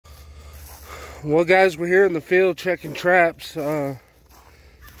Well, guys, we're here in the field checking traps.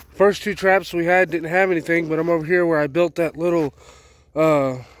 First two traps we had didn't have anything, but I'm over here where I built that little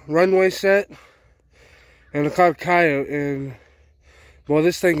runway set, and I caught a coyote, and boy,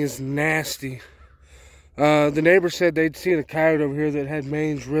 this thing is nasty. The neighbor said they'd seen a coyote over here that had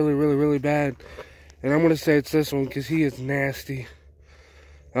mange really bad, and I'm going to say it's this one because he is nasty.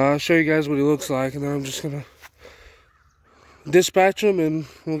 I'll show you guys what he looks like, and then I'm just going to dispatch him and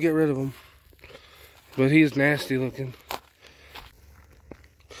we'll get rid of him. But he is nasty looking.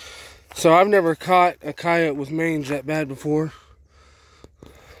 So I've never caught a coyote with mange that bad before.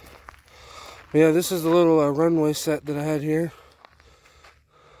 Yeah, this is the little runway set that I had here.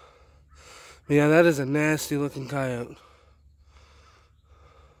 Yeah, that is a nasty looking coyote.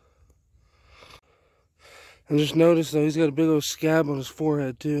 And just notice though, he's got a big old scab on his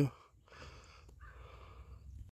forehead too.